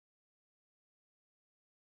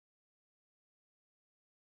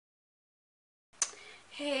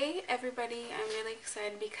Hey everybody, I'm really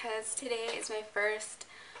excited because today is my first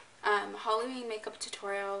Halloween makeup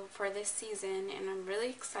tutorial for this season, and I'm really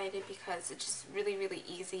excited because it's just really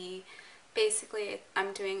easy. Basically,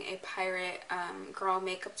 I'm doing a pirate girl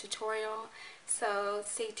makeup tutorial, so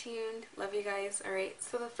stay tuned. Love you guys. Alright,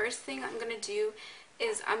 so the first thing I'm going to do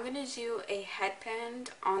is I'm going to do a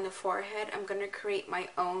headband on the forehead. I'm going to create my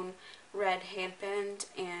own red headband,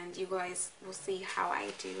 and you guys will see how I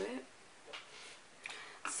do it.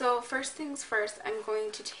 So first things first, I'm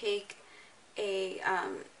going to take a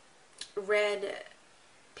red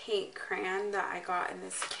paint crayon that I got in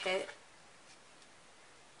this kit,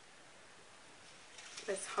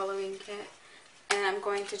 this Halloween kit, and I'm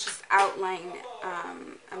going to just outline,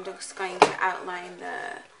 I'm just going to outline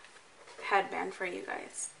the headband for you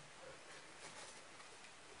guys.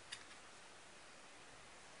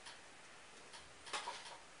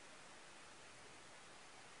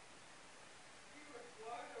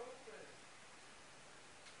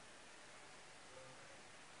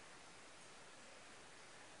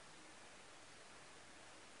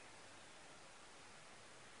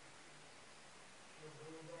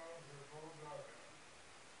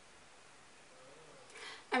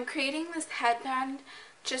 I'm creating this headband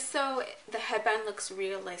just so the headband looks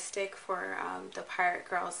realistic for the pirate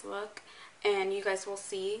girls look, and you guys will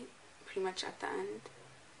see pretty much at the end.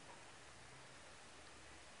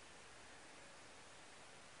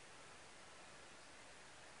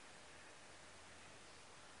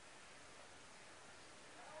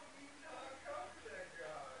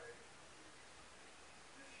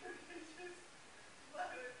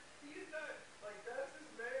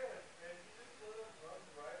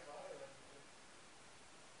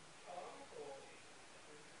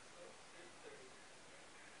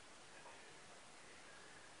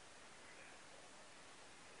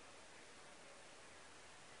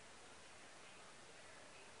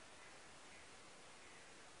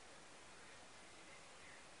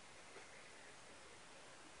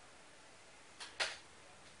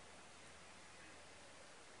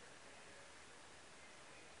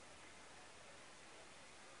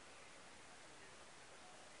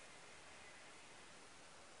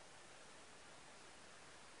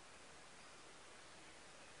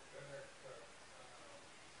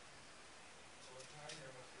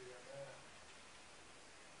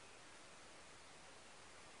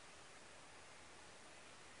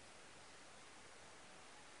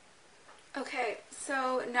 Okay,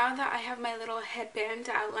 so now that I have my little headband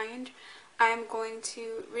outlined, I'm going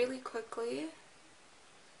to really quickly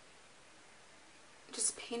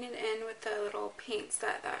just paint it in with the little paints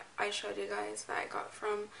that I showed you guys that I got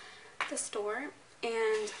from the store.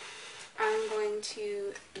 And I'm going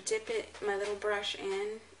to dip my little brush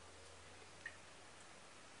in,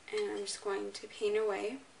 and I'm just going to paint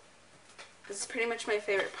away. This is pretty much my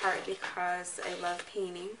favorite part because I love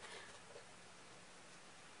painting.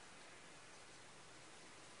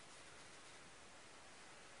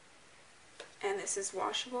 And this is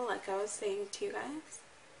washable, like I was saying to you guys.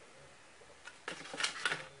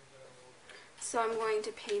 So I'm going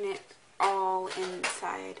to paint it all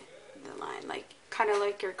inside the line, like kind of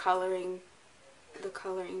like you're coloring the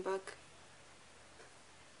coloring book.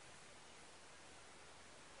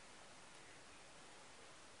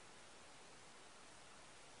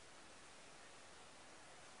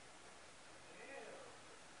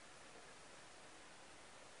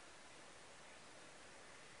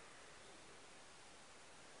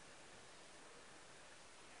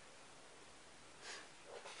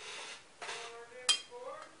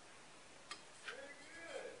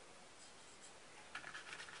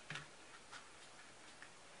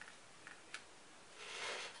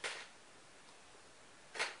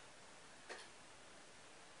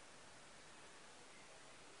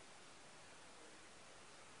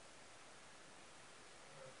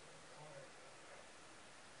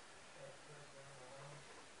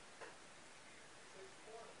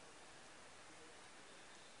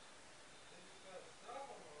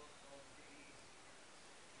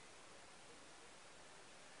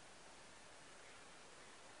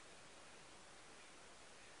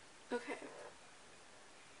 Okay.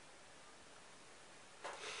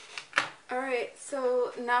 Alright,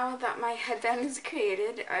 so now that my headband is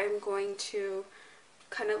created, I'm going to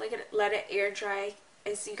kind of like let it air dry.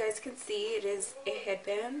 As you guys can see, it is a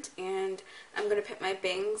headband, and I'm going to put my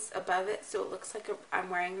bangs above it so it looks like I'm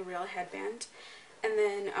wearing a real headband. And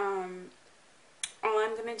then all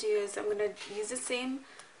I'm going to do is I'm going to use the same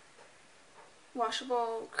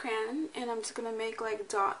washable crayon, and I'm just going to make like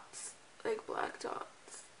dots, like black dots.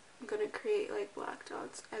 I'm going to create like black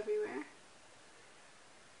dots everywhere.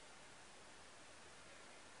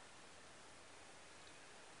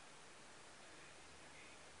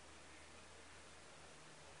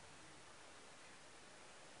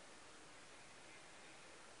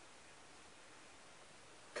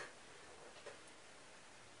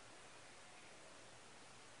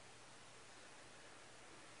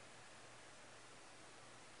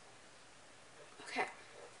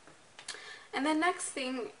 And the next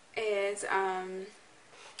thing is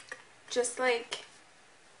just like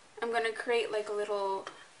I'm gonna create like a little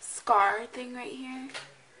scar thing right here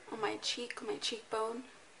on my cheek, my cheekbone.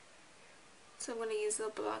 So I'm gonna use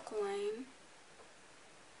the black line.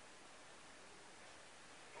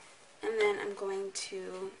 And then I'm going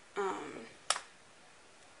to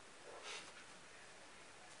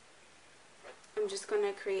I'm just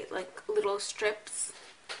gonna create like little strips,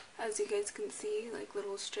 as you guys can see, like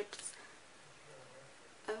little strips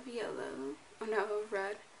of yellow, oh no, of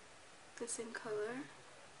red, the same color.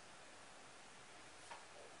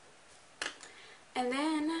 And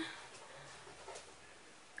then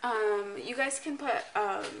you guys can put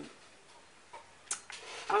oh,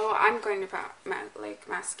 I'm going to put like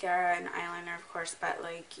mascara and eyeliner, of course, but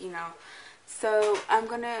like, you know, so I'm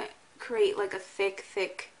gonna create like a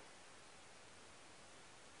thick,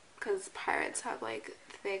 because pirates have like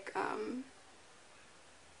thick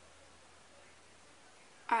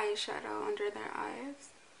eyeshadow under their eyes,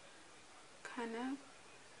 kind of.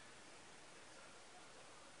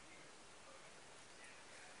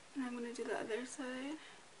 And I'm gonna do the other side.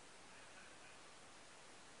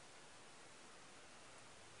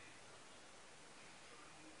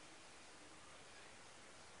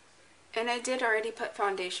 And I did already put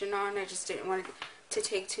foundation on. I just didn't want it to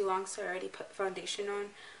take too long, so I already put foundation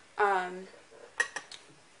on.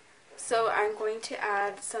 So I'm going to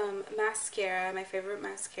add some mascara, my favorite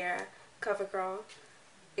mascara, CoverGirl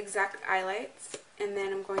Exact Eyelights. And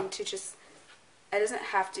then I'm going to just, it doesn't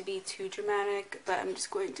have to be too dramatic, but I'm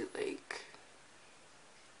just going to like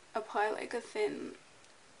apply like a thin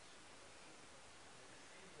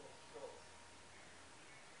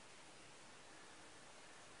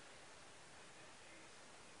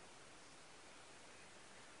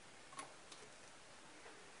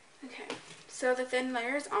okay, so the thin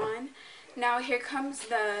layer is on. Now here comes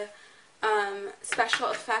the special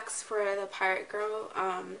effects for the pirate girl.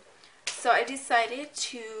 So I decided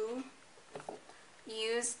to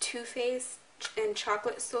use Faced and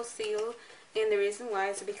Chocolate Soliel, and the reason why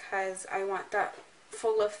is because I want that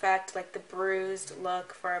full effect, like the bruised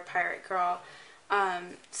look for a pirate girl.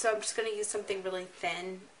 So I'm just going to use something really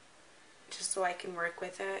thin just so I can work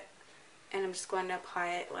with it, and I'm just going to apply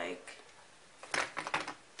it like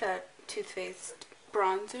the Too Faced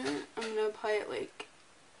bronzer. I'm going to apply it like,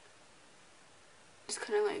 just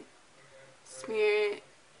kind of like smear it.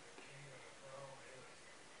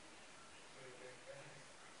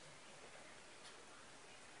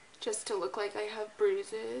 Just to look like I have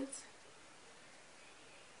bruises.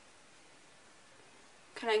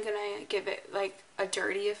 I'm gonna give it like a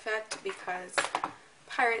dirty effect because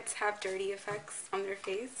pirates have dirty effects on their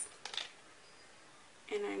face.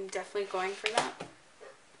 And I'm definitely going for that.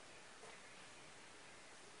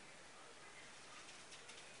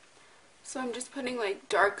 So I'm just putting like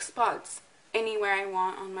dark spots anywhere I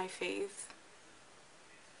want on my face.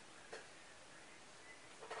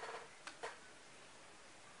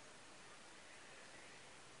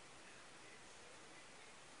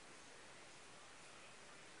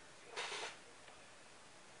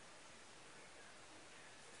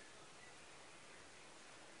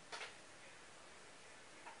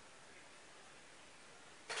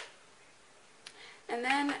 And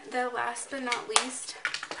then the last but not least,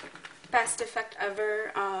 best effect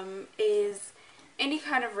ever is any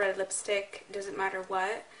kind of red lipstick, doesn't matter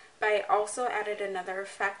what, but I also added another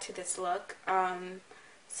effect to this look.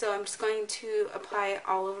 So I'm just going to apply it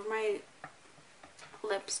all over my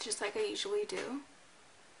lips just like I usually do.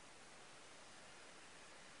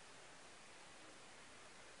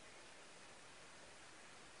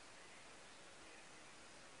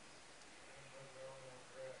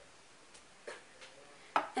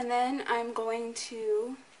 And then I'm going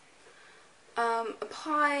to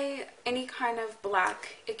apply any kind of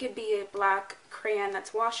black. It could be a black crayon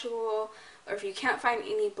that's washable, or if you can't find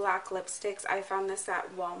any black lipsticks, I found this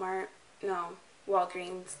at Walgreens,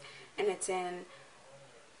 and it's in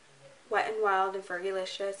Wet n Wild and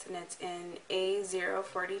Fergalicious, and it's in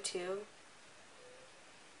A042.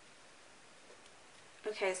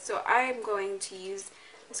 Okay, so I'm going to use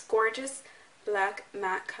this gorgeous black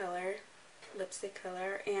matte color, lipstick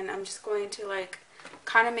color, and I'm just going to like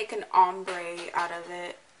kind of make an ombre out of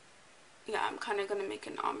it. Yeah, I'm kind of going to make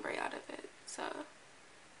an ombre out of it. So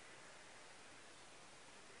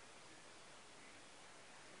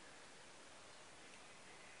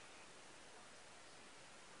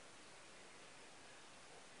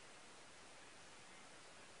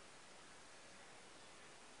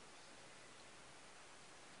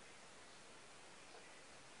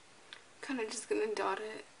kind of just going to dot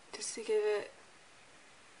it just to give it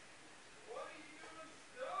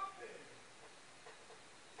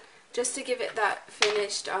just to give it that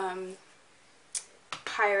finished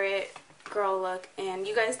pirate girl look. And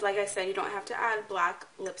you guys, like I said, you don't have to add black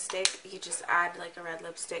lipstick. You just add like a red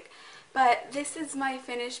lipstick. But this is my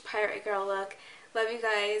finished pirate girl look. Love you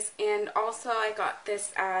guys. And also I got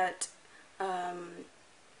this at I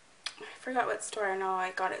forgot what store. I know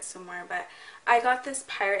I got it somewhere, but I got this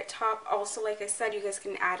pirate top. Also, like I said, you guys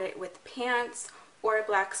can add it with pants or a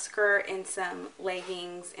black skirt and some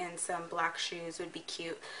leggings and some black shoes would be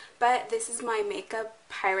cute. But this is my makeup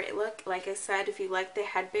pirate look. Like I said, if you like the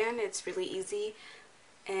headband, it's really easy.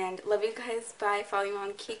 And love you guys. Bye. Follow me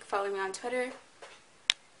on Kik. Follow me on Twitter.